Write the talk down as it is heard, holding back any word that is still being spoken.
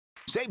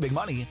Save big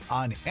money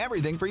on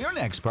everything for your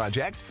next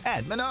project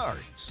at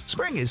Menards.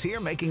 Spring is here,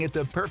 making it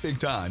the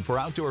perfect time for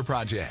outdoor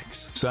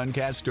projects.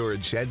 Suncast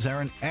storage sheds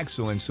are an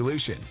excellent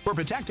solution for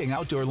protecting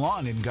outdoor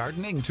lawn and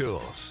gardening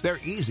tools. They're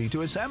easy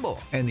to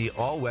assemble, and the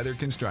all-weather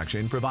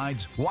construction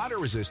provides water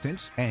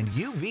resistance and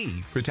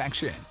UV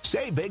protection.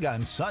 Save big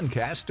on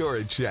Suncast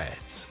storage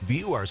sheds.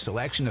 View our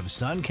selection of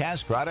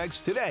Suncast products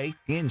today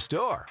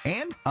in-store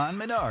and on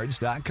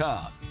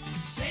Menards.com.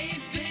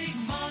 Save big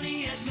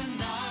money at Menards.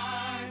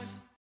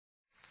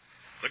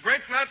 The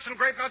Grape Nuts and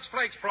Grape Nuts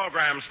Flakes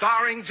program,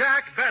 starring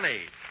Jack Benny,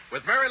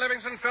 with Mary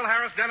Livingston, Phil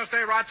Harris, Dennis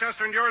Day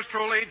Rochester, and yours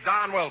truly,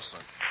 Don Wilson.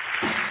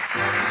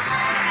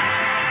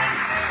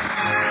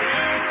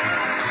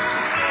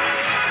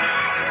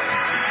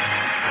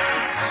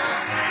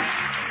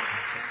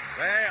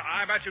 Say,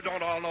 I bet you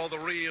don't all know the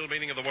real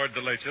meaning of the word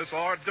delicious,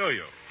 or do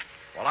you?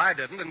 Well, I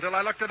didn't until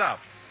I looked it up.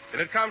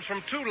 And it comes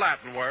from two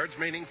Latin words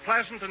meaning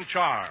pleasant and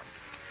charmed.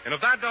 And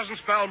if that doesn't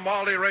spell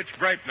malty rich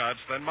grape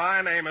nuts, then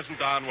my name isn't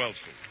Don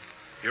Wilson.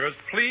 You're as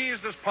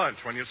pleased as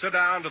punch when you sit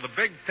down to the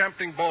big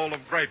tempting bowl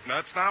of grape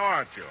nuts, now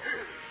aren't you?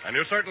 And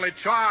you're certainly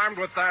charmed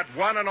with that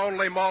one and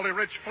only malty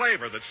rich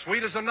flavor that's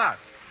sweet as a nut.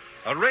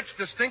 A rich,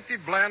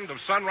 distinctive blend of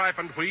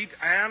sun-ripened wheat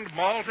and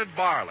malted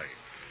barley.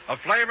 A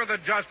flavor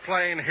that just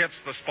plain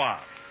hits the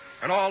spot.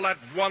 And all that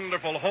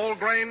wonderful whole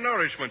grain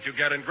nourishment you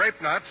get in grape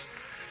nuts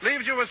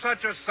leaves you with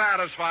such a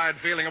satisfied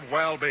feeling of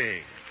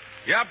well-being.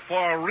 Yep,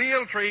 for a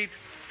real treat,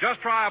 just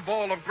try a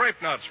bowl of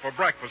grape nuts for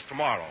breakfast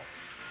tomorrow.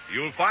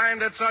 You'll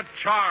find it's a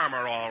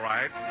charmer, all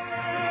right.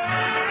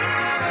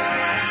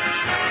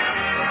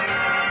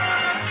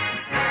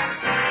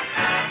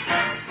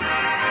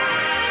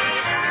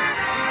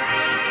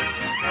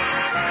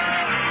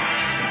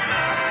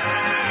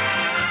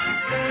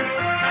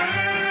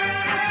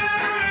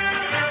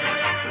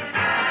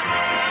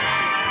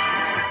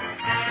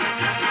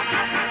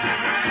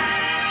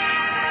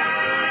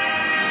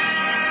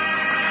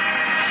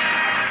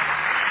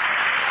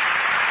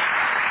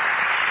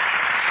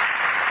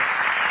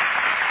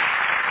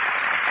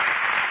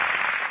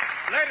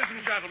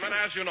 Gentlemen,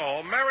 as you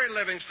know, Mary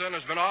Livingston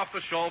has been off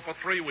the show for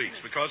 3 weeks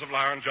because of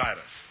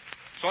laryngitis.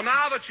 So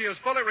now that she is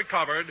fully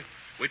recovered,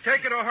 we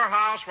take her to her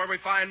house where we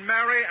find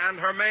Mary and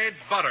her maid,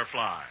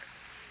 Butterfly.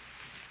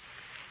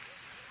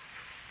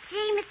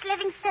 Gee, Miss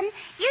Livingston,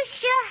 you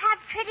sure have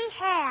pretty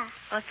hair.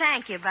 Well,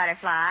 thank you,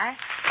 Butterfly.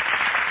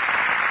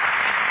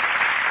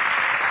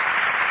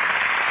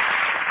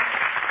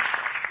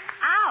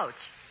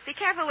 Ouch. Be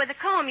careful with the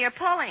comb you're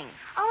pulling.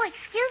 Oh,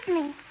 excuse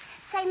me.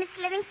 Say, Miss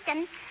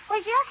Livingston,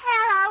 was your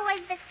hair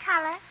always this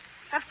color?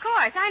 Of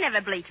course. I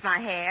never bleach my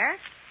hair.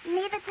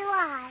 Neither do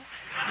I.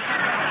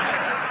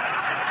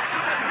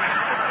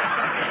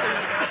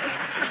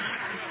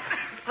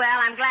 Well,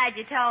 I'm glad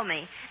you told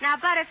me. Now,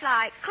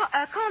 Butterfly,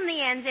 comb the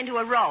ends into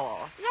a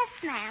roll.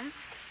 Yes, ma'am.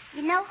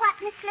 You know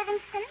what, Miss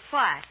Livingston?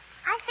 What?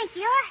 I think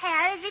your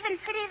hair is even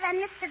prettier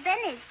than Mr.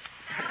 Benny's.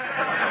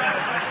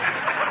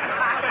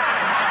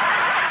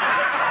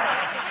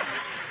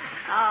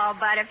 Oh,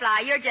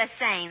 Butterfly, you're just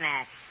saying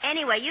that.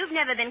 Anyway, you've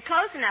never been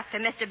close enough to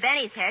Mr.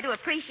 Benny's hair to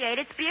appreciate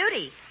its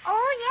beauty.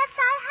 Oh, yes,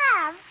 I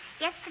have.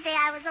 Yesterday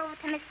I was over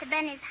to Mr.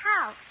 Benny's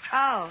house.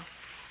 Oh.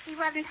 He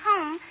wasn't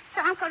home,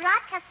 so Uncle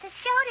Rochester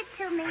showed it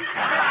to me.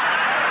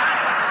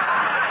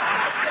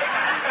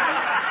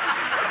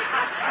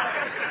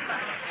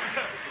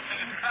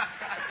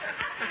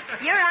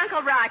 Your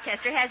Uncle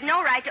Rochester has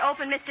no right to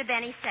open Mr.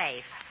 Benny's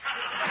safe.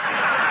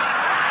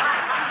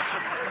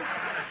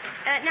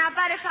 Now,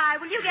 Butterfly,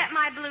 will you get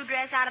my blue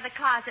dress out of the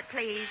closet,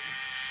 please?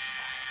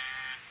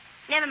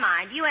 Never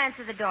mind. You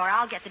answer the door.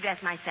 I'll get the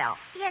dress myself.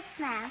 Yes,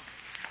 ma'am.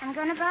 I'm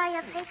going to buy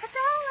a paper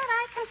doll that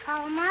I can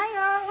call my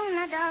own,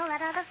 a doll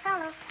that other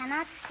fellows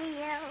cannot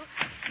steal.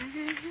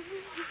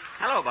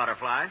 Hello,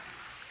 Butterfly.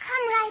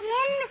 Come right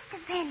in, Mr.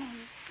 Benny.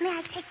 May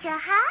I take your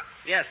hat?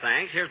 Yes,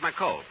 thanks. Here's my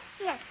coat.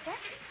 Yes, sir.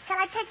 Shall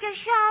I take your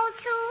shawl,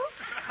 too?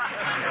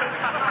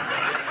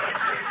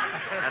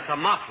 That's a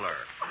muffler.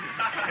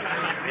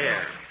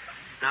 Here.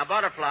 Now,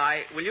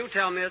 Butterfly, will you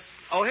tell Miss...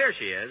 Oh, here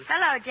she is.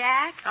 Hello,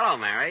 Jack. Hello,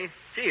 Mary.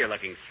 Gee, you're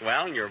looking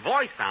swell, and your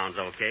voice sounds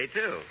okay,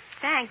 too.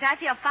 Thanks. I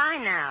feel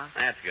fine now.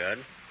 That's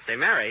good. Say,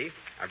 Mary,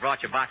 I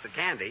brought you a box of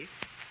candy.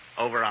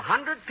 Over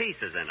 100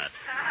 pieces in it.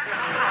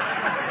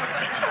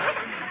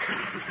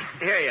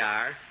 Here you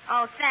are.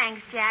 Oh,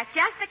 thanks, Jack.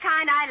 Just the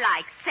kind I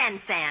like.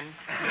 Sen.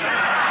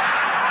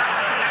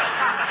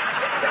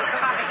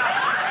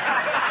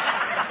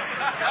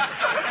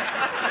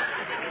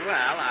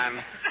 Well, I'm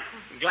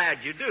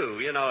glad you do.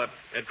 You know,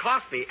 it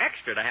cost me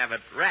extra to have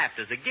it wrapped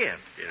as a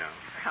gift, you know.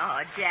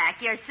 Oh,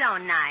 Jack, you're so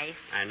nice.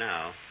 I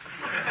know.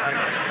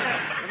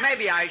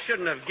 Maybe I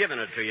shouldn't have given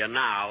it to you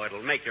now.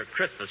 It'll make your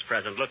Christmas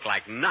present look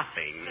like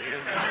nothing.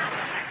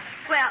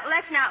 Well,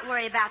 let's not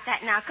worry about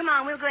that now. Come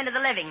on, we'll go into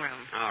the living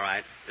room. All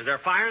right. Is there a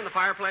fire in the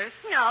fireplace?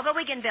 No, but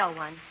we can build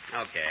one.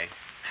 Okay.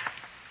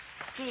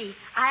 Gee,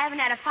 I haven't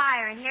had a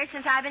fire in here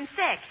since I've been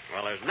sick.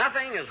 Well, there's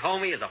nothing as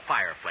homey as a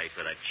fireplace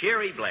with a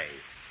cheery blaze.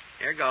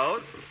 Here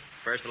goes.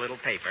 First, a little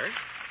paper.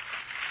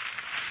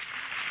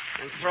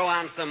 And throw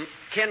on some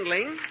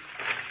kindling.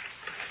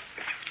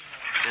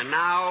 And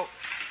now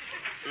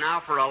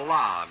for a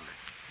log.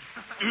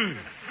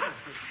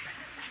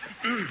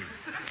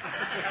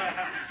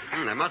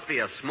 There must be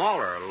a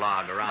smaller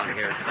log around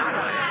here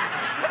somewhere.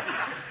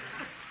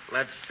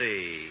 Let's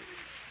see.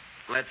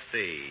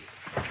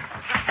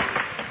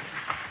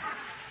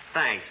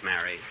 Thanks,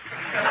 Mary.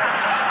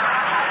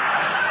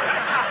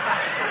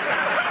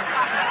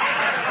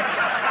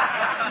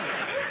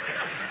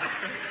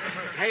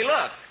 Hey,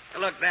 look,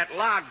 that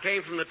log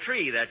came from the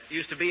tree that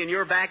used to be in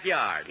your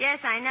backyard.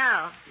 Yes, I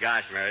know.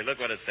 Gosh, Mary, look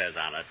what it says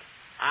on it.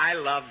 I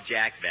love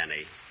Jack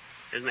Benny.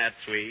 Isn't that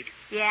sweet?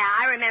 Yeah,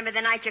 I remember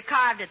the night you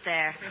carved it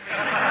there.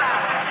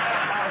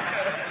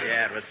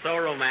 Yeah, it was so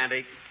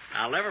romantic.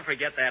 I'll never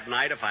forget that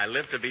night if I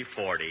live to be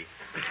 40.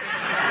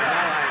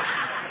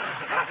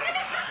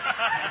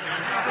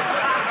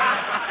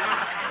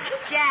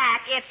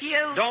 Jack, if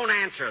you... Don't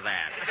answer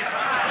that.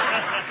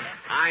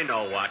 I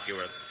know what you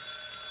were...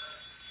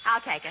 I'll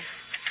take it.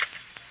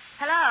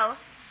 Hello?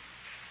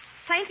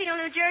 Plainfield,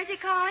 New Jersey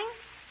calling?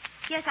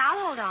 Yes, I'll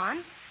hold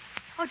on.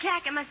 Oh,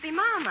 Jack, it must be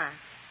Mama.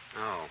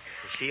 Oh,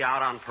 is she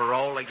out on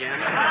parole again?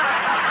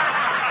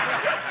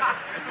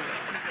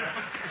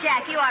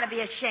 Jack, you ought to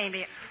be ashamed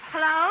of you.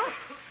 Hello?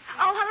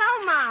 Oh,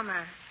 hello,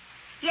 Mama.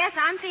 Yes,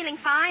 I'm feeling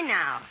fine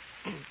now.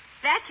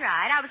 That's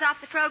right. I was off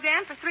the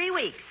program for 3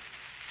 weeks.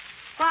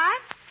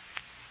 What?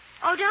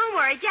 Oh, don't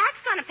worry.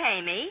 Jack's going to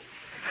pay me.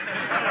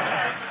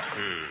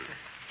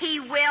 He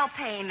will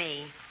pay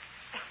me.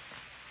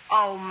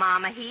 Oh,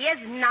 Mama, he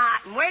is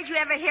not. And where'd you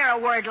ever hear a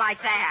word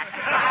like that?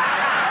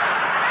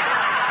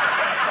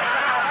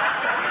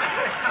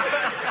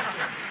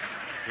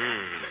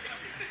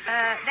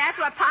 That's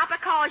what Papa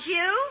calls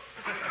you?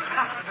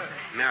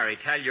 Mary,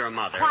 tell your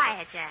mother.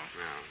 Quiet, Jack.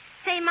 No.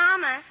 Say,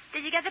 Mama,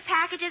 did you get the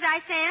packages I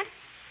sent?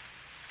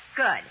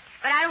 Good.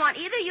 But I don't want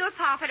either you or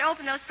Papa to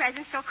open those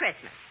presents till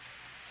Christmas.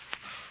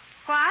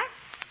 What?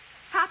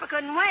 Papa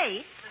couldn't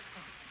wait.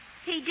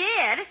 He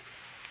did?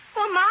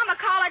 Well, Mama,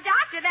 call a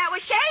doctor. That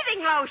was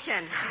shaving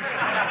lotion.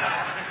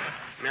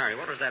 Mary,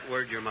 what was that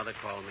word your mother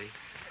called me?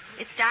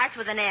 It starts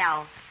with an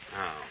L.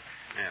 Oh,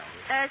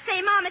 L.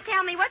 Say, Mama,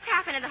 tell me what's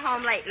happened to the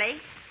home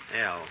lately.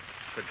 L.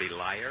 Could be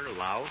liar,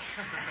 louse.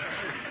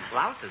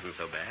 Louse isn't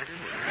so bad, is it?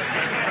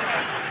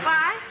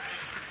 What?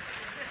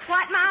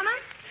 What, Mama?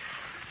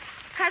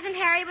 Cousin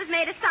Harry was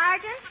made a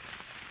sergeant?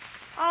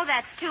 Oh,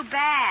 that's too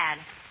bad.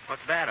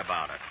 What's bad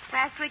about it?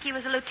 Last week he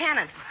was a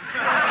lieutenant.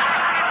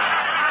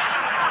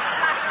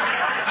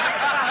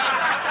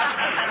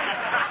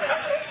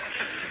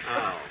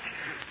 Oh.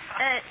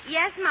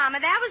 Yes, Mama,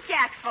 that was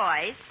Jack's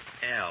voice.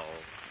 L.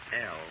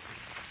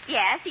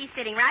 Yes, he's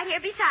sitting right here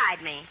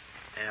beside me.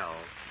 L.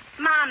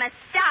 Mama,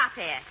 stop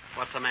it.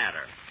 What's the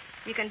matter?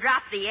 You can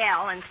drop the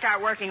L and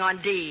start working on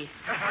D.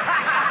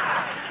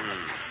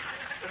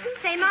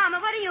 Say, Mama,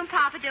 what are you and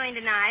Papa doing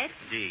tonight?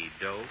 D.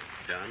 Dope.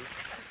 Done.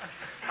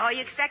 Oh,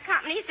 you expect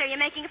company, so you're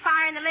making a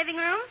fire in the living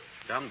room?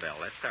 Dumbbell.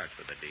 That starts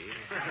with a D.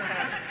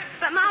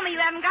 But, Mama, you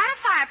haven't got a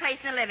fireplace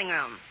in the living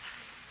room.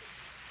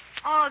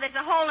 Oh, there's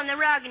a hole in the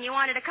rug, and you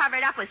wanted to cover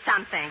it up with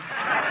something.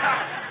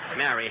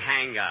 Mary,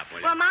 hang up, will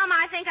you? Well, Mama,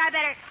 I think I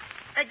better...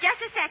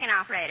 just a second,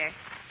 operator.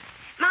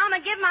 Mama,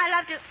 give my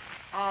love to...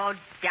 Oh,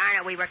 darn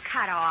it, we were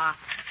cut off.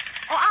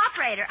 Oh,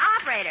 operator,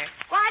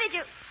 why did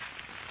you...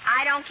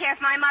 I don't care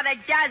if my mother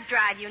does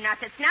drive you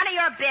nuts. It's none of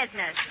your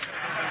business.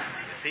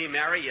 See,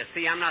 Mary,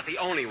 I'm not the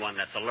only one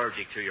that's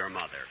allergic to your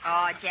mother.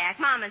 Oh, Jack,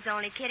 Mama's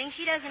only kidding.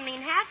 She doesn't mean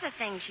half the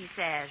things she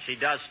says. She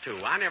does, too.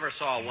 I never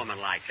saw a woman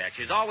like that.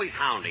 She's always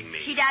hounding me.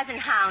 She doesn't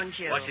hound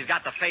you. Well, she's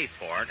got the face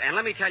for it. And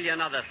let me tell you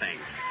another thing.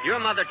 Your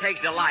mother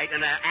takes delight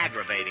in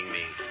aggravating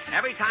me.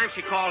 Every time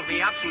she calls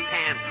me up, she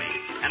pans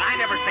me. And I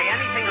never say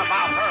anything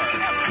about her,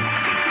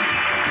 ever.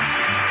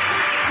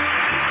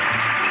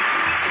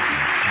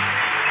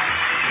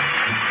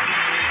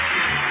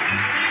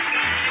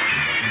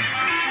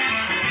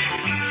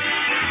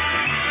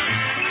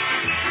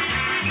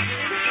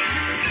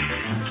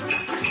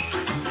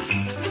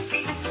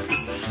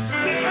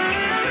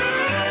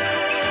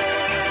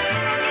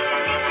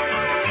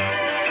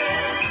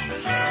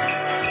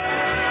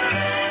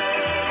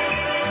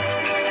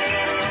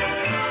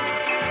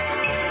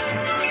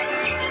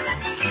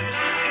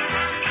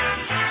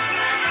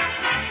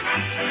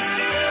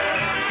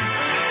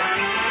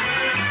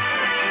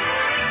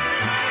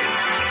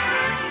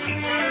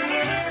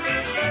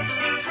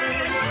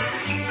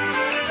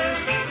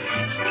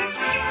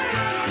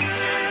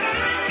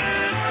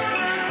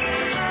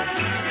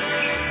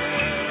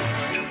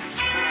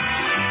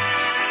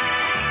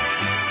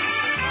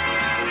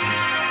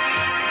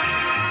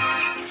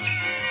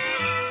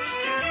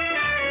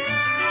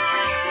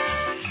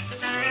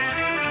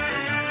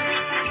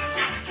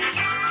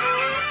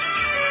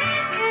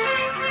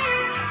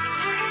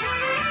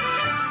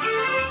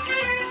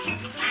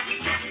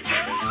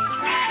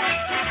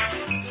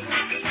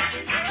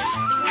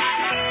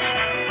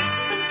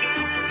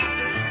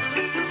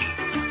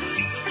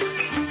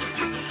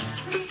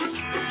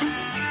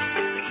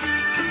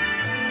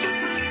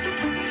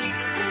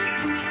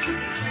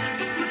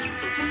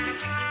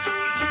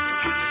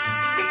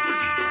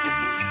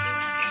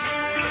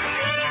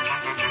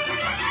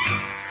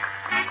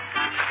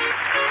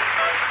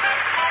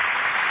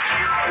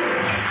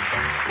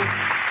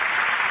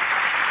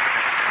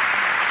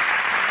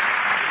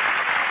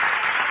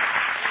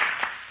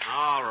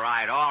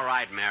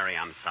 right, Mary,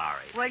 I'm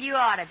sorry. Well, you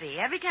ought to be.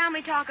 Every time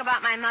we talk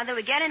about my mother,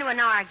 we get into an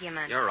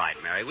argument. You're right,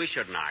 Mary. We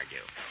shouldn't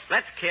argue.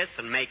 Let's kiss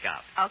and make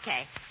up.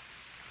 Okay.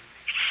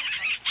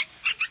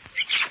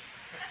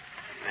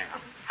 There.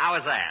 How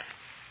is that?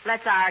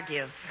 Let's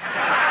argue.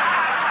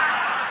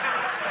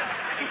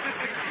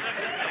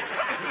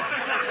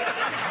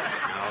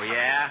 Oh,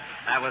 yeah?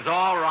 That was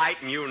all right,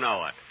 and you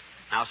know it.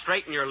 Now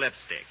straighten your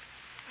lipstick.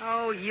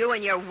 Oh, you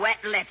and your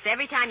wet lips.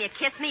 Every time you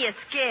kiss me, you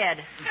skid.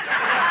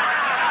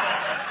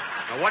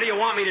 Now, what do you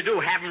want me to do,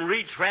 have them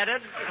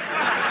retreaded?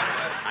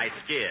 I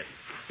skid.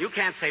 You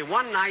can't say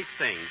one nice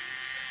thing.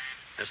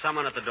 There's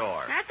someone at the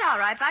door. That's all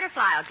right.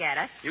 Butterfly will get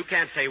it. You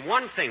can't say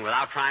one thing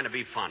without trying to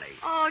be funny.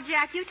 Oh,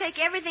 Jack, you take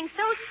everything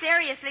so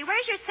seriously.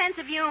 Where's your sense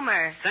of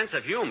humor? Sense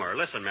of humor?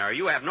 Listen, Mary,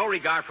 you have no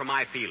regard for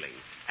my feelings.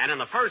 And in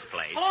the first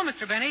place... Hello,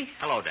 Mr. Benny.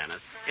 Hello, Dennis.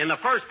 In the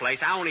first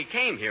place, I only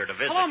came here to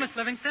visit Hello, you. Miss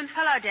Livingston.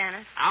 Hello,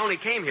 Dennis. I only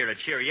came here to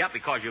cheer you up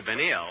because you've been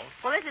ill.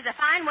 Well, this is a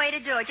fine way to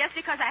do it. Just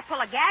because I pull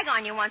a gag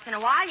on you once in a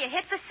while, you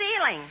hit the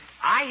ceiling.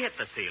 I hit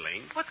the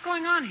ceiling. What's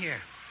going on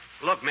here?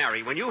 Look,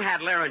 Mary, when you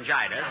had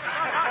laryngitis,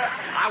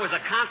 I was a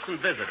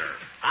constant visitor.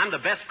 I'm the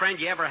best friend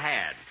you ever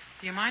had.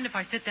 Do you mind if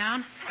I sit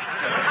down?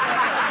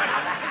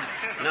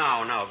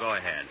 No, go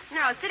ahead.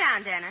 No, sit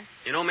down, Dennis.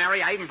 You know,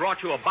 Mary, I even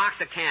brought you a box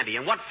of candy,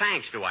 and what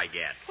thanks do I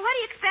get? Well, what do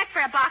you expect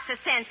for a box of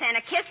cents, and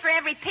a kiss for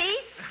every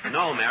piece?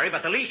 No, Mary,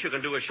 but the least you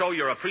can do is show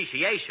your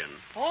appreciation.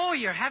 Oh,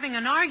 you're having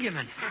an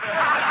argument.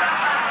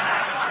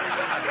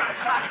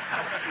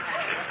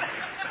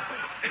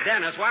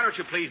 Dennis, why don't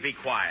you please be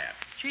quiet?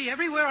 Gee,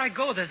 everywhere I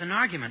go, there's an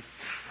argument.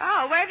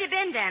 Oh, where have you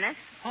been, Dennis?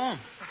 Home.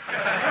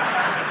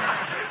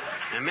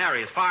 And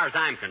Mary, as far as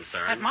I'm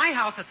concerned... At my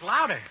house, it's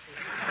louder.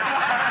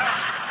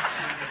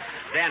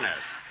 Dennis.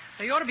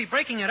 They ought to be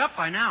breaking it up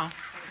by now.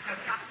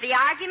 The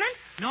argument?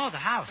 No, the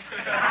house.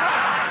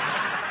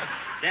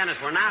 Dennis,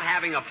 we're not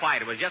having a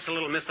fight. It was just a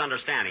little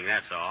misunderstanding,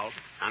 that's all.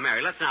 Now,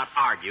 Mary, let's not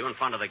argue in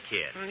front of the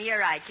kid. You're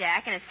right,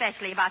 Jack, and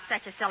especially about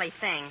such a silly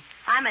thing.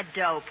 I'm a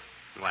dope.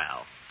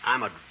 Well,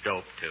 I'm a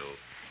dope, too.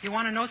 You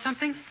want to know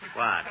something?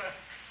 What?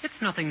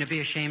 It's nothing to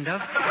be ashamed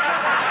of.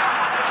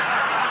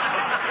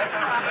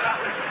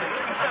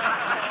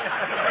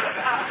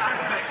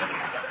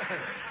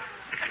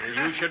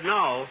 You should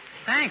know.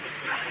 Thanks.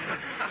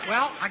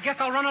 Well, I guess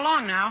I'll run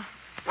along now.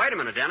 Wait a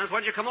minute, Dennis.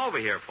 What'd you come over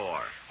here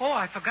for? Oh,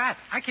 I forgot.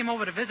 I came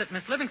over to visit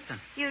Miss Livingston.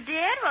 You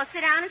did? Well,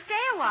 sit down and stay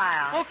a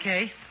while.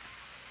 Okay.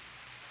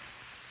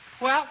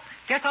 Well,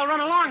 guess I'll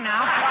run along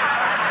now.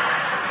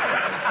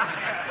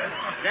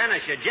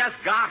 Dennis, you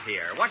just got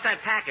here. What's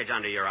that package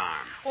under your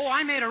arm? Oh,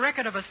 I made a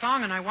record of a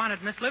song, and I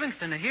wanted Miss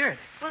Livingston to hear it.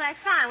 Well, that's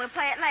fine. We'll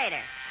play it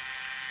later.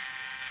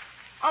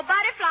 Oh,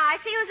 Butterfly,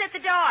 see who's at the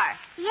door.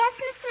 Yes,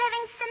 Miss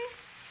Livingston?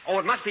 Oh,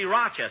 it must be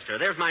Rochester.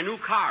 There's my new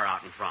car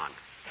out in front.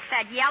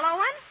 That yellow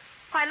one?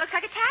 Why, it looks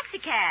like a taxi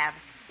cab.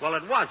 Well,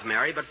 it was,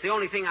 Mary, but it's the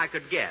only thing I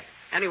could get.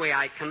 Anyway,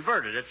 I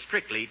converted it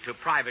strictly to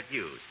private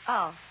use.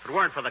 Oh. If it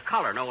weren't for the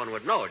color, no one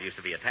would know it used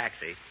to be a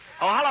taxi.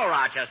 Oh, hello,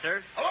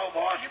 Rochester. Hello,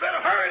 boss. You better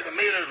hurry. The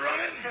meter's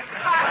running.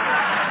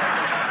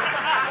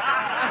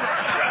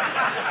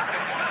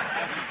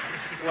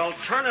 Well,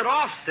 turn it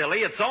off,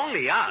 silly. It's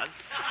only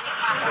us.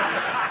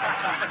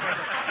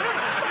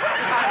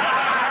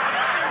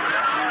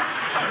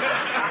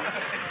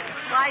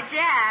 Why,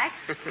 Jack,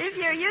 if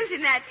you're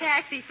using that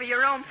taxi for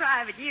your own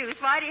private use,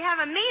 why do you have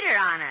a meter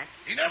on it?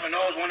 He never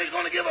knows when he's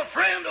going to give a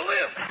friend a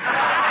lift.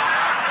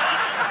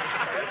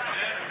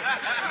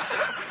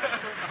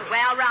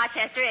 Well,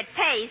 Rochester, it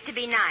pays to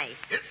be nice.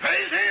 It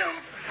pays him.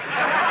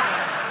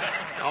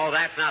 Oh,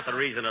 that's not the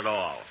reason at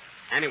all.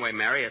 Anyway,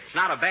 Mary, it's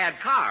not a bad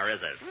car,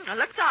 is it? It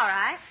looks all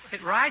right.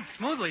 It rides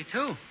smoothly,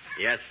 too.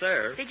 Yes,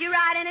 sir. Did you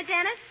ride in it,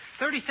 Dennis?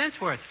 30 cents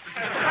worth.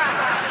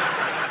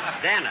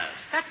 Dennis.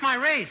 That's my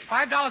raise.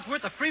 $5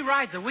 worth of free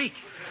rides a week.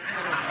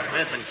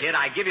 Listen, kid,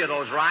 I give you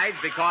those rides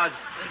because...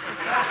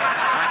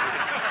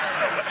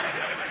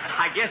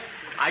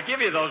 I give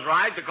you those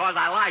rides because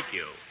I like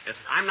you.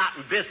 Listen, I'm not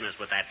in business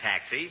with that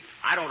taxi.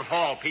 I don't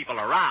haul people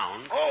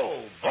around.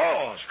 Oh,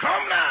 boss,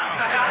 come now.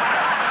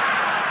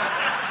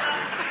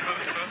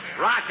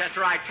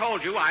 Rochester, I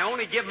told you I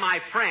only give my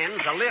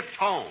friends a lift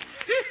home.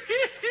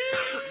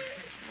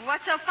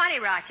 What's so funny,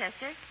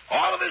 Rochester?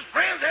 All of his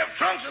friends have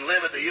trunks and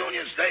live at the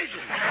Union Station.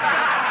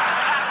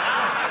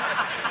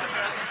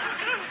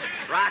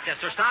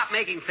 Rochester, stop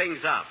making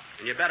things up.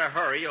 And you better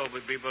hurry or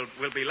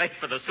we'll be late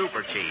for the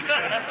super cheese.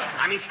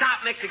 I mean,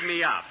 stop mixing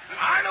me up.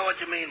 I know what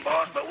you mean,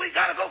 boss, but we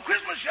got to go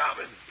Christmas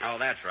shopping. Oh,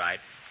 that's right.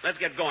 Let's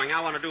get going.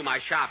 I want to do my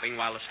shopping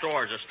while the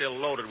stores are still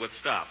loaded with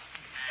stuff.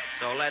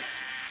 So let's...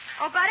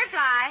 Oh,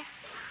 Butterfly.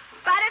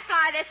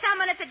 Butterfly, there's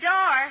someone at the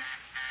door.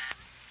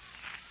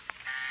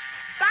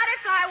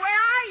 Butterfly, where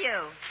are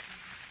you?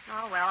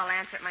 Oh, well, I'll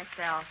answer it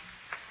myself.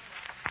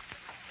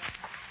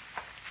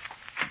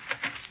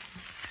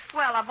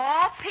 Well, of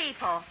all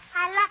people.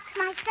 I locked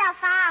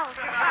myself out.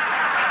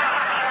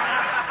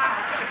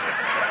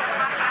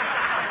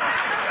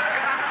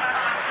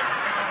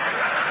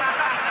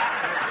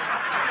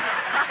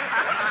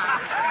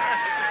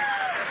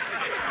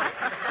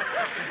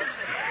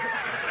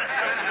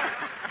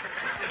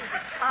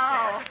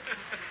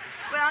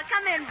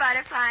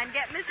 Butterfly, and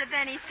get Mr.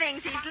 Benny's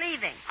things. He's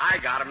leaving. I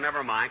got him.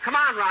 Never mind. Come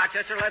on,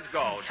 Rochester. Let's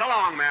go. So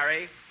long,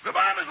 Mary.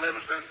 Goodbye, Miss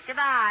Livingston.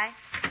 Goodbye.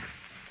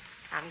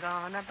 I'm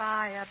gonna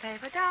buy a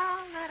paper doll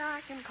that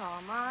I can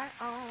call my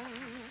own.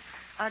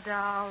 A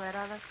doll that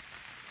other...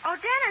 Oh,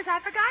 Dennis, I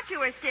forgot you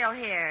were still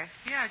here.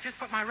 Yeah, I just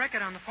put my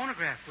record on the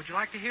phonograph. Would you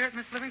like to hear it,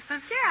 Miss Livingston?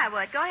 Sure, I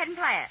would. Go ahead and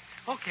play it.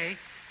 Okay.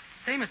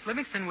 Say, Miss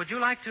Livingston, would you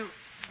like to...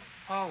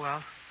 Oh,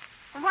 well.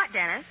 What,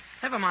 Dennis?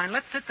 Never mind.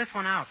 Let's sit this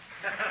one out.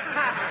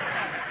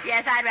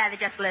 Yes, I'd rather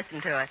just listen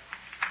to it.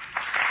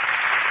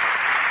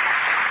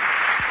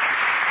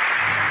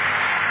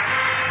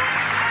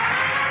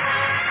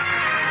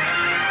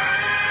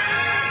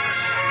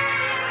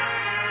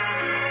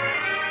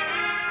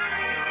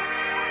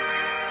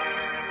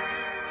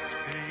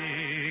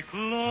 Speak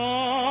low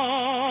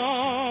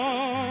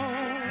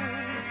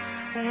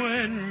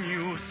when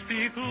you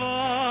speak low.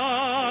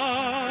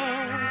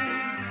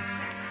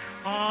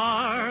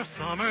 Our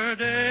summer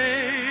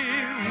day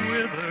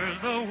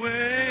withers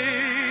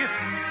away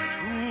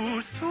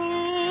too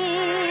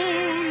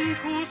soon,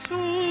 too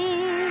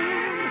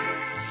soon.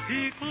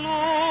 Speak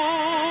low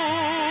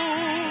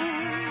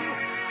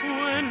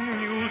when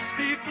you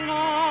speak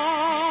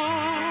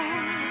loud.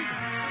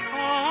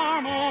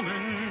 Our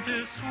moment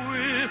is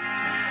swift,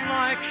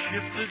 like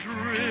ships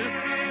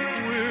adrift.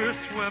 We're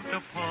swept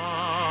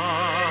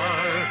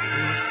apart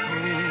too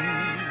soon.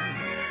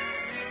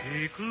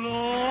 Speak low,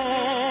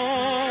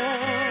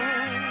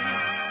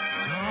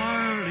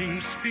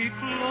 darling, speak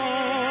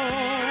low.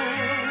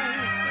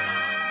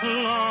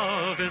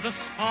 Love is a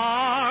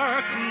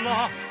spark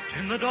lost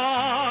in the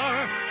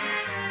dark.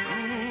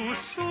 Too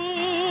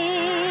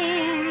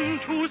soon,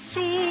 too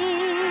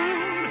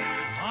soon.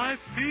 I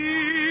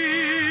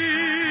feel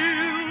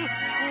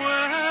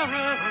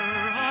wherever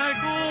I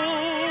go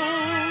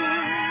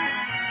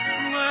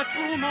that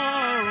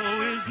tomorrow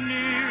is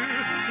near,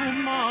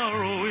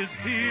 tomorrow is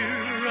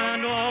here,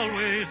 and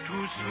always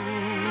too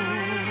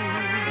soon.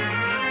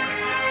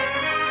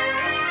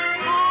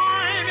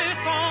 Time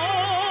is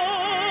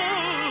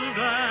old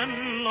and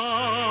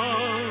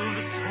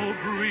love so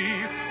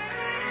brief.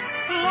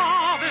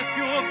 Love is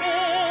pure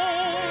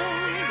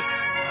gold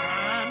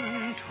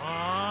and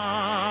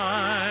time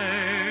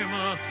a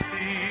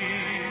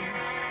thief.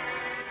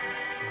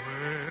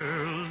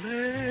 We're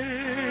late,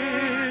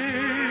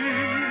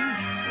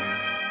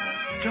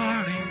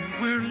 darling,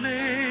 we're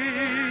late.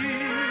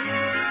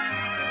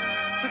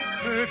 The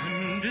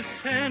curtain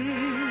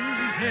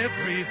descends,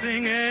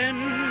 everything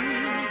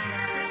ends.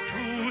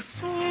 Too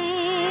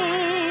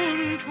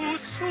soon, too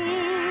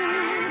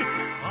soon.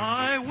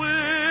 I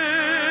wait,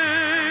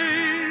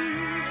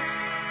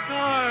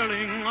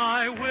 darling,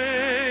 I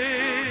wait.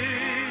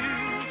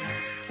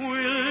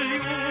 Will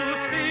you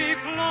speak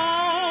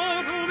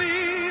love to me,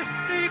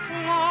 speak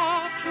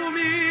love to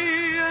me,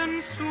 and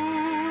soon?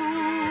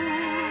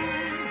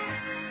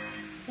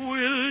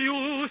 Will you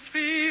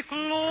speak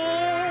love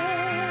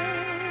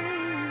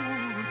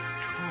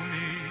to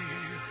me,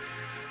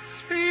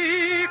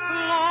 speak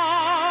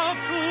love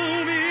to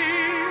me,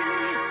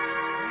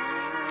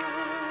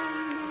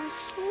 and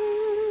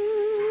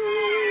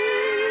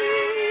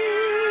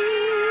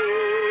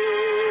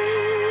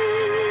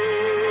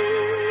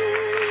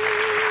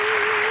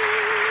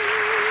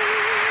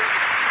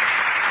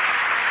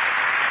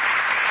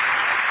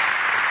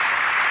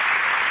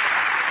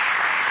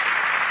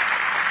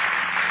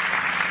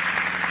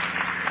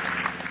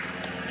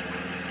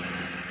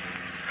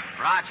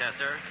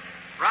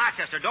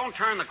Rochester, don't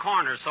turn the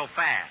corner so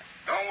fast.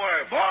 Don't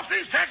worry, boss.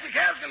 These taxi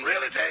cabs can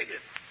really take it.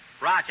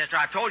 Rochester,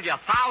 I've told you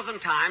 1,000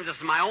 times this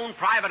is my own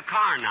private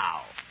car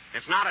now.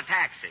 It's not a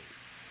taxi.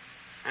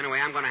 Anyway,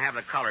 I'm going to have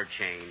the color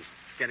changed.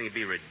 It's getting to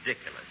be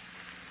ridiculous.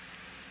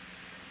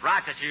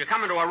 Rochester, you're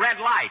coming to a red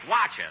light.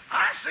 Watch it.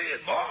 I see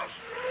it, boss.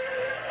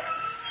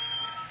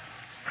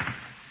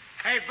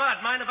 Hey,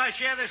 Bud, mind if I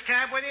share this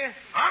cab with you?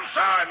 I'm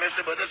sorry,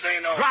 mister, but this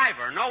ain't no...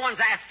 Driver, no one's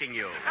asking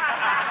you.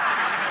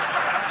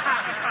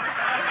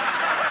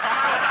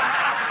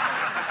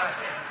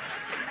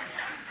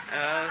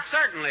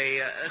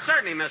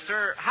 Certainly,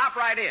 mister. Hop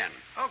right in.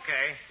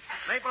 Okay.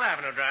 Maple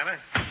Avenue, driver.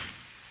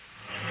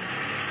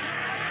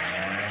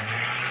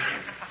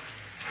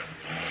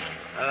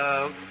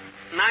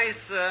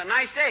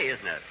 Nice day,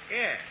 isn't it?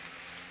 Yeah.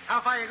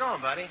 How far you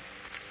going, buddy?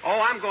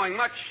 Oh, I'm going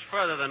much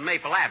further than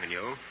Maple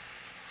Avenue.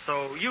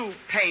 So you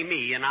pay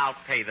me and I'll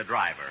pay the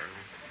driver.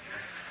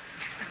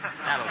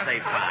 That'll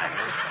save time.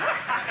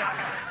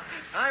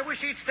 I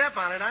wish he'd step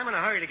on it. I'm in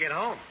a hurry to get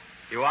home.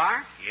 You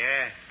are?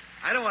 Yeah.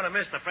 I don't want to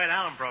miss the Fred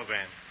Allen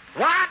program.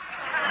 What?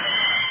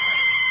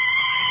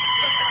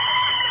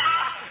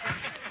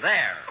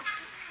 There.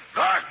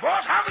 Gosh,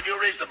 boss, how could you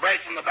reach the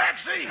brake from the back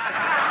seat?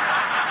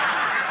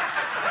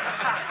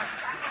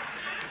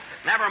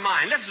 Never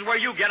mind. This is where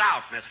you get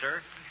out,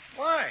 mister.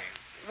 Why?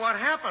 What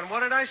happened?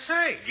 What did I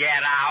say?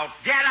 Get out.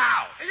 Get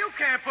out. You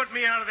can't put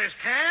me out of this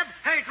cab.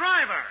 Hey,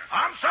 driver.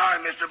 I'm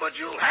sorry, mister, but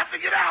you'll have to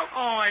get out.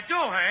 Oh, I do,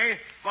 hey?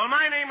 Well,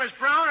 my name is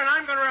Brown, and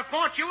I'm going to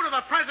report you to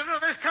the president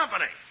of this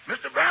company.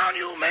 Mr. Brown,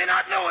 you may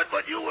not know it,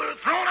 but you were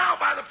thrown out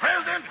by the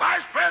president,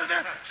 vice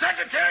president,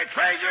 secretary,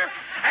 treasurer,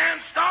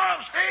 and star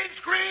of stage,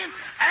 screen,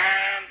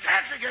 and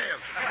taxi cab.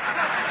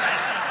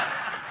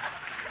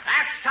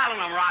 That's telling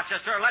them,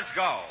 Rochester. Let's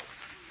go.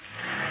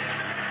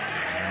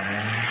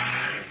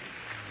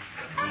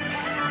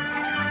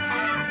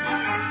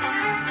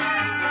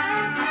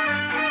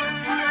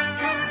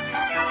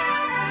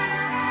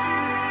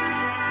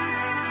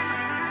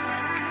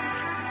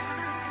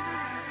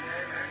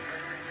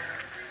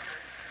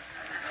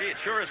 Gee, it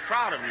sure is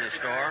crowded in this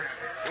store.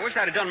 I wish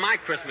I'd have done my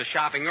Christmas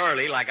shopping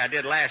early like I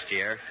did last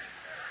year.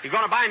 You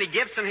going to buy any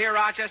gifts in here,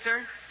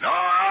 Rochester? No,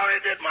 I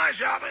already did my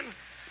shopping.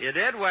 You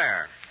did?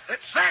 Where?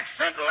 At Saks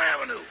Central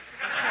Avenue.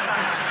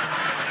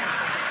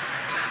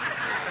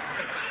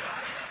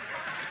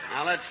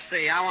 Now, let's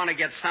see. I want to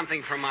get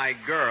something for my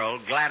girl,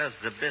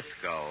 Gladys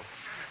Zabisco.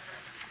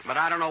 But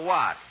I don't know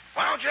what.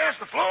 Why don't you ask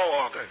the floor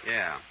walker?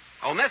 Yeah.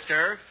 Oh,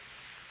 mister.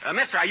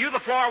 Mister, are you the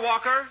floor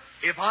walker?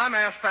 If I'm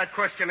asked that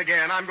question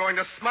again, I'm going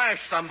to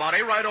smash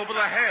somebody right over the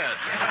head.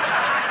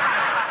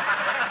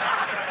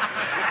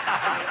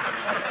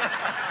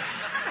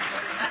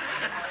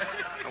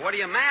 What are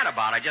you mad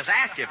about? I just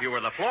asked you if you were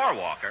the floor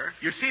walker.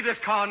 You see this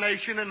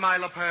carnation in my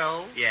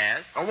lapel?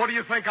 Yes. Or what do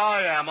you think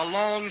I am, a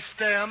long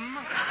stem?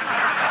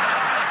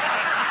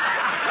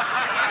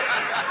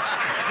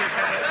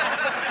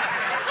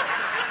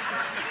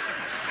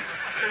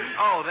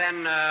 Oh,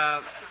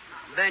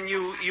 then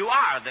you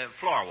are the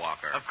floor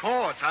walker. Of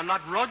course. I'm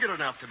not rugged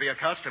enough to be a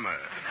customer.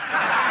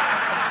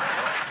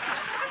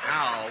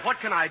 Now, what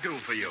can I do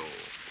for you?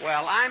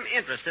 Well, I'm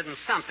interested in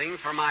something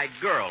for my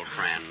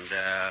girlfriend.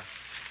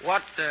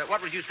 What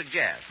would you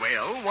suggest?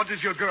 Well, what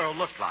does your girl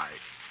look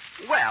like?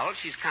 Well,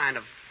 she's kind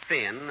of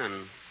thin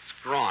and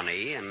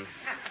scrawny, and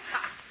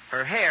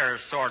her hair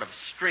is sort of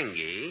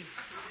stringy.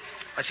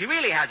 But she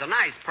really has a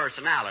nice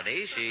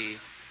personality. She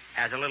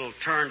has a little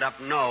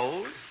turned-up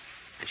nose,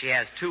 and she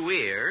has 2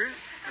 ears.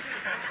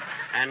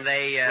 And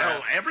they,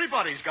 Well,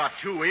 everybody's got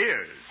 2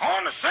 ears.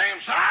 On the same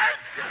side?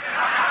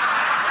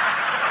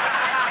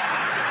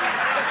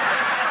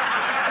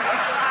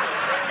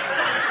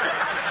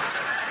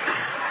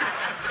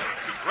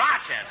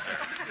 Rochester.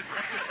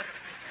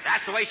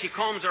 That's the way she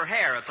combs her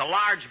hair. It's a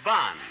large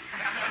bun.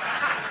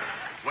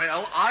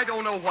 Well, I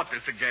don't know what to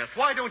suggest.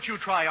 Why don't you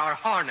try our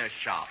harness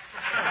shop?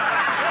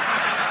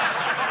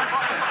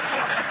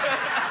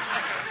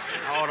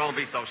 Oh, don't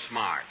be so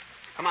smart.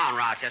 Come on,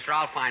 Rochester.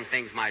 I'll find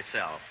things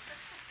myself.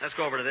 Let's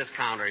go over to this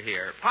counter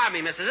here. Pardon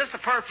me, miss. Is this the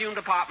perfume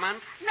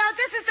department? No,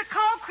 this is the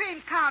cold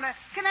cream counter.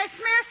 Can I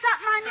smear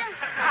something on you?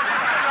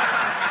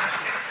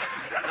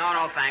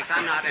 No, thanks.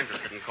 I'm not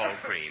interested in cold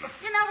cream.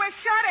 You know, we're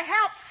short of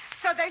help,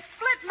 so they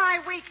split my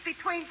week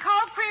between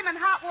cold cream and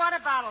hot water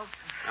bottles.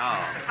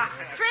 Oh.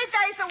 3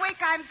 days a week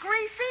I'm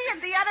greasy,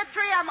 and the other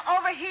 3 I'm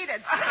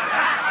overheated.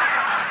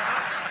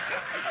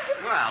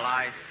 Well,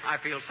 I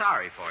feel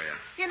sorry for you.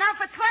 You know,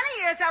 for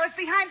 20 years I was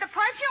behind the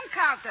perfume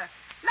counter.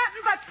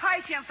 Nothing but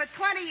perfume for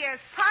 20 years.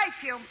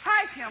 Perfume,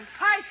 perfume,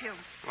 perfume.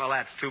 Well,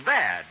 that's too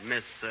bad,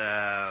 Miss.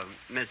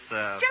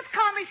 Just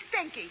call me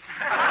Stinky.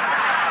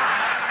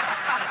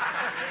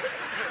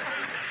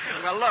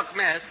 Well, look,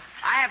 miss,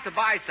 I have to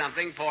buy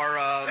something for,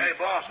 Hey,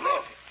 boss,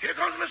 look. Here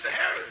comes Mr.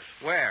 Harris.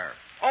 Where?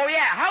 Oh,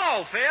 yeah.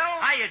 Hello, Phil.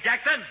 Hiya,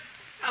 Jackson.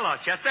 Hello,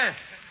 Chester.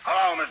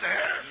 Hello, Mr.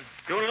 Harris.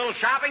 Doing a little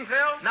shopping,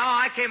 Phil? No,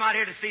 I came out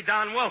here to see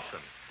Don Wilson.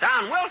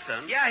 Don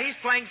Wilson? Yeah, he's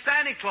playing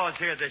Santa Claus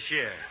here this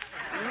year.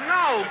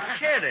 No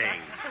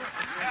kidding.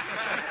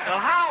 Well,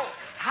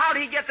 how'd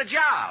he get the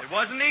job? It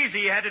wasn't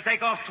easy. He had to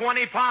take off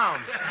 20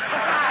 pounds.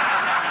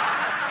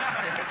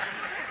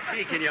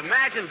 Gee, can you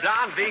imagine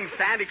Don being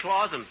Santa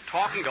Claus and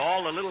talking to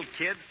all the little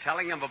kids,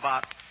 telling them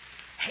about...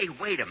 Hey,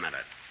 wait a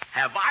minute.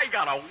 Have I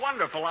got a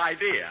wonderful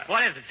idea?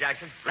 What is it,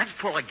 Jackson? Let's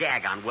pull a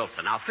gag on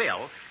Wilson. Now,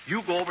 Phil,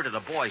 you go over to the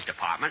boys'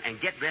 department and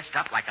get dressed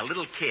up like a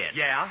little kid.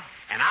 Yeah?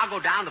 And I'll go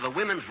down to the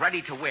women's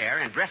ready-to-wear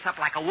and dress up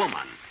like a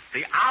woman.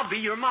 See, I'll be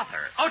your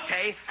mother.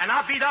 Okay, and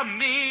I'll be the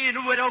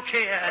mean widow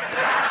kid.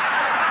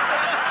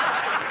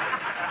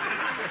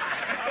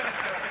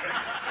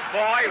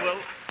 Boy,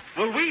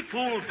 will we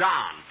fool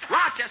Don.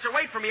 Rochester,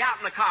 wait for me out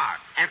in the car.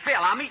 And, Phil,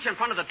 I'll meet you in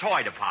front of the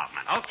toy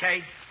department.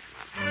 Okay.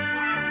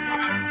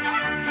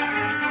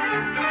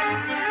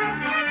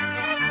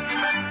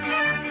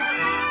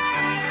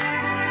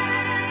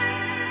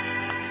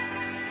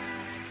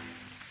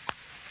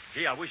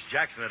 Gee, I wish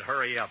Jackson would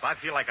hurry up. I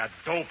feel like a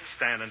dope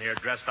standing here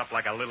dressed up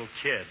like a little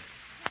kid.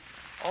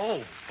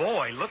 Oh,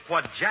 boy, look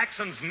what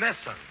Jackson's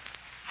missing.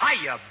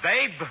 Hiya,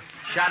 babe.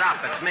 Shut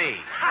up, it's me.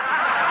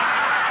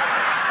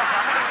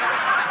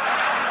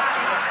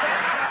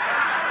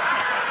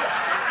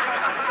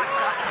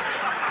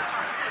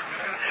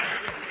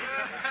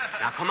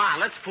 Now, come on,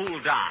 let's fool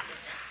Don.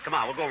 Come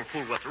on, we'll go over and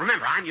fool Wilson.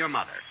 Remember, I'm your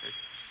mother.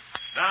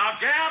 Now,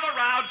 gather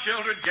round,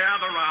 children,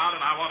 gather round,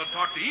 and I want to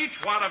talk to each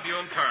one of you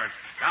in turn.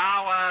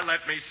 Now,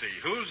 let me see.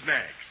 Who's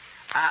next?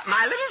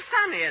 My little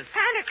son is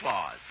Santa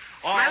Claus.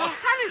 Oh. My little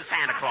son is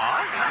Santa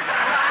Claus.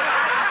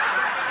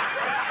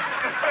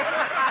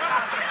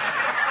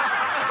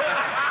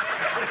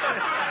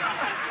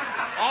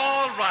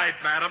 All right,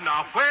 madam.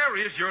 Now, where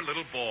is your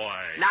little boy?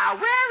 Now,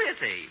 where is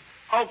he?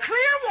 Oh,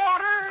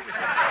 Clearwater.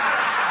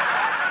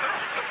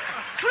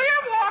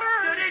 Clearwater.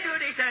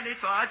 Doody, Santa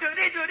Claus.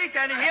 Doody,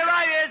 Santa. Here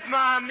I is,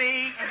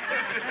 Mommy.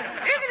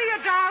 Isn't he a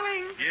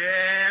darling?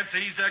 Yes,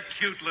 he's a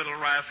cute little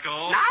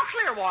rascal. Now,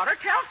 Clearwater,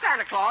 tell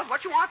Santa Claus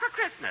what you want for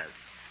Christmas.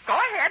 Go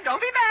ahead,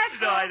 don't be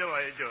bashful. No, I don't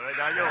want to do it.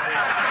 I don't want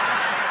to.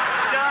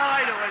 No,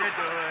 I don't want to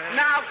do it.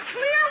 Now,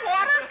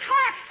 Clearwater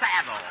Clap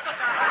Saddle.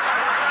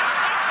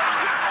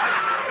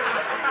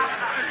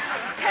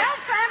 Tell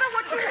Santa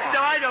what you want.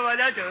 No, I don't want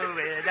to do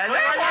it. I don't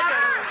want to do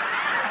it.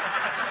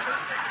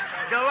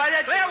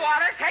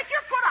 Clearwater, take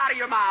your foot out of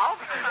your mouth.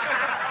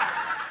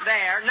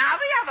 There. Now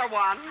the other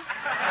one.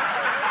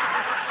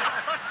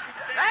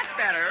 That's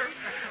better.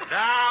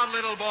 Now,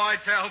 little boy,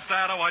 tell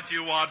Santa what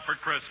you want for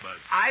Christmas.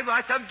 I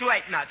want some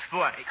grape nuts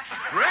flakes.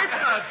 Grape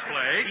nuts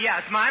flakes?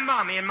 Yes, my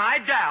mommy and my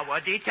dad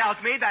tells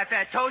me that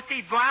they're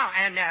toasty brown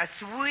and they're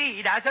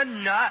sweet as a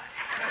nut.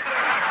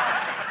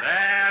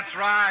 That's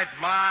right,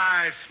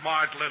 my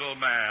smart little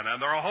man. And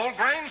they're a whole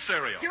grain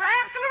cereal. You're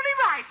absolutely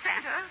right,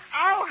 Santa.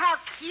 Oh, how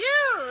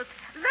cute.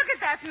 Look at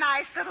that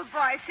nice little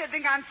boy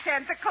sitting on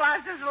Santa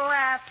Claus's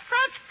lap.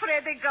 Such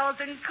pretty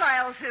golden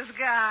coils he's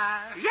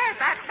got. Yes,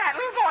 that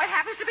little boy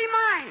happens to be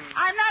mine.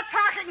 I'm not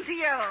talking to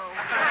you.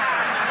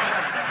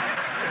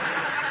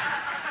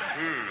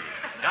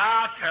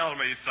 Now tell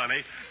me,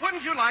 Sonny,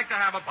 wouldn't you like to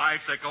have a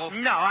bicycle?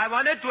 No, I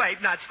want a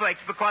grape nuts flakes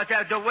because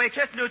they're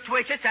delicious,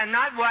 nutritious, and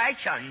not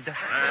rationed.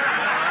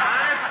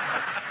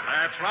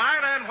 That's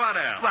right, and what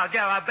else? Well,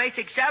 they're our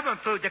basic 7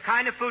 food, the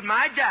kind of food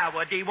my dad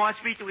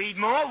wants me to eat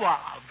more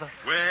of.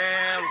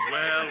 Well.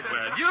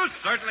 You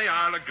certainly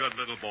are a good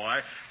little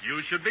boy.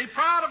 You should be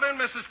proud of him,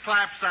 Mrs.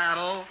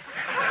 Clapsaddle.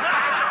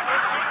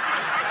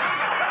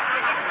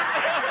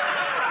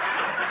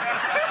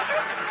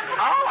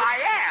 Oh, I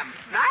am.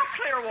 Now,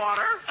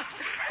 Clearwater.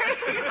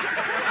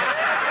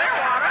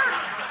 Clearwater,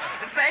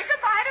 say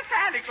goodbye to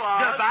Santa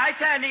Claus. Goodbye,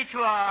 Santa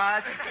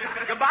Claus.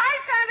 Goodbye,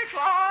 Santa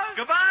Claus.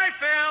 Goodbye,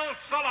 Phil.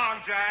 So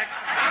long, Jack.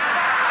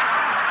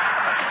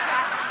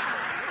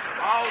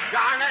 Oh,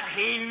 darn it,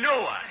 he knew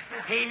it.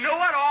 He knew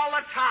it all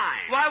the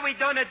time. What are we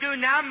going to do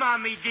now,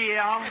 Mommy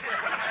dear?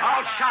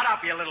 Oh, shut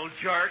up, you little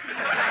jerk.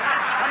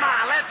 Come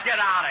on, let's get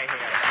out of here.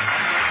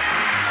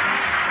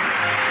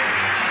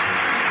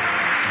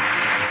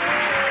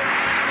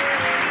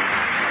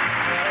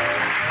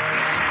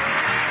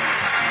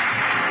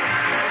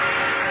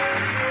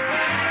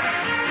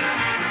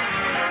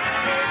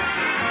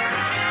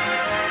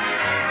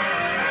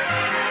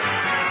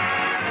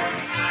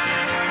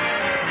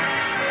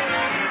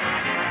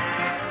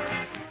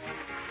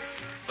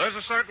 There's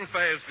a certain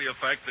phase to the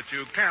effect that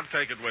you can't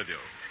take it with you.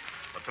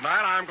 But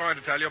tonight I'm going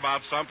to tell you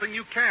about something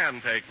you can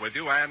take with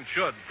you and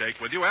should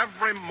take with you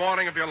every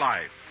morning of your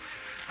life.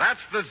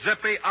 That's the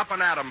zippy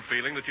up-and-atom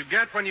feeling that you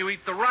get when you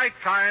eat the right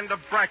kind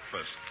of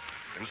breakfast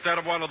instead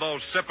of one of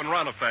those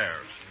sip-and-run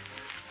affairs.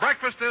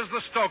 Breakfast is the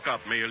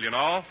stoke-up meal, you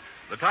know,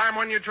 the time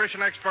when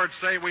nutrition experts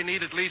say we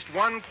need at least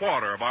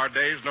 1/4 of our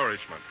day's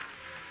nourishment.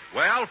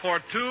 Well, for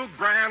 2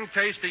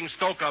 grand-tasting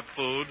stoke-up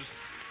foods,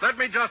 let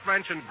me just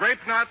mention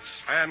grape nuts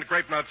and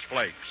grape nuts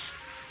flakes.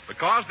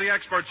 Because the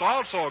experts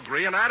also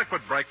agree an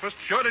adequate breakfast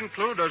should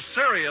include a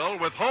cereal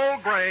with whole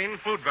grain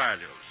food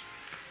values.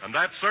 And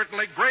that's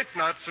certainly grape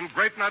nuts and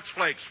grape nuts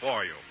flakes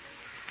for you.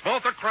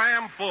 Both are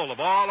cram full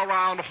of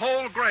all-around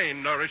whole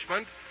grain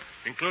nourishment,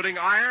 including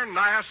iron,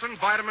 niacin,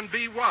 vitamin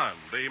B1,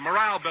 the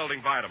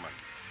morale-building vitamin.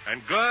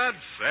 And good,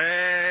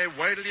 say,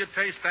 wait till you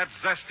taste that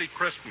zesty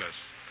crispness,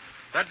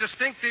 that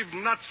distinctive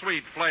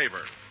nut-sweet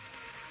flavor.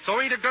 So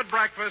eat a good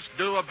breakfast,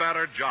 do a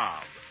better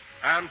job.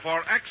 And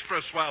for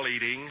extra swell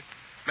eating,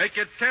 make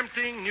it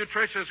tempting,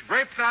 nutritious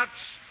grape nuts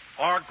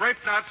or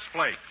grape nuts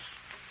flakes.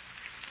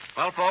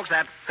 Well, folks,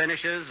 that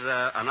finishes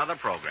another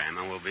program,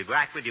 and we'll be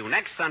back with you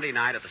next Sunday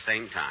night at the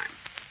same time.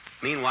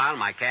 Meanwhile,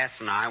 my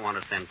cast and I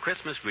want to send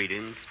Christmas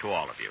greetings to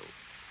all of you.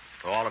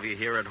 To all of you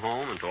here at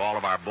home and to all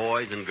of our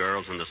boys and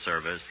girls in the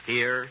service,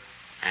 here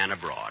and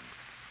abroad.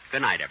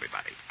 Good night,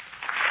 everybody.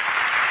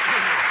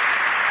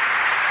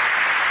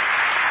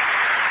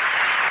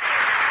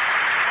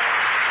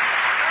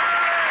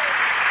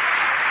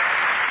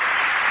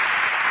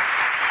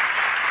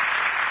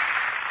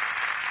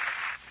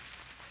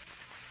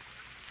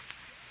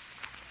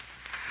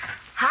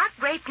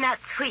 Grape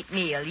Nuts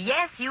Wheatmeal.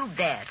 Yes, you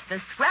bet. The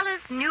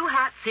swellest new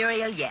hot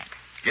cereal yet.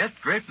 Get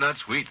Grape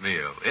Nuts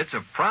Wheatmeal. It's a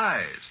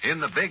prize in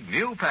the big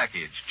new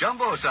package,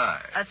 jumbo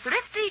size. A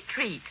thrifty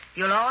treat,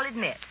 you'll all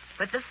admit,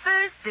 but the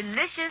first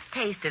delicious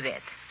taste of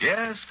it.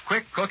 Yes,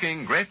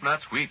 quick-cooking Grape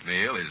Nuts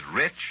Wheatmeal is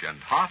rich and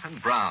hot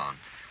and brown,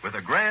 with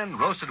a grand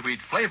roasted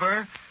wheat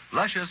flavor,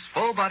 luscious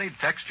full-bodied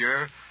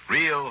texture,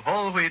 real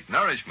whole wheat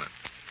nourishment.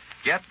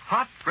 Get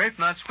hot Grape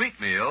Nuts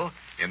Wheatmeal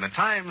in the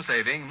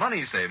time-saving,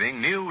 money-saving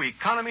new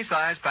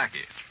economy-size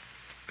package.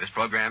 This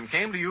program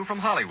came to you from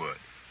Hollywood.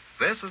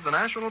 This is the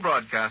National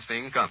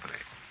Broadcasting Company.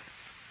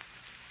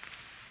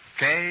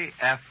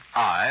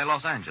 KFI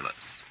Los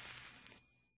Angeles.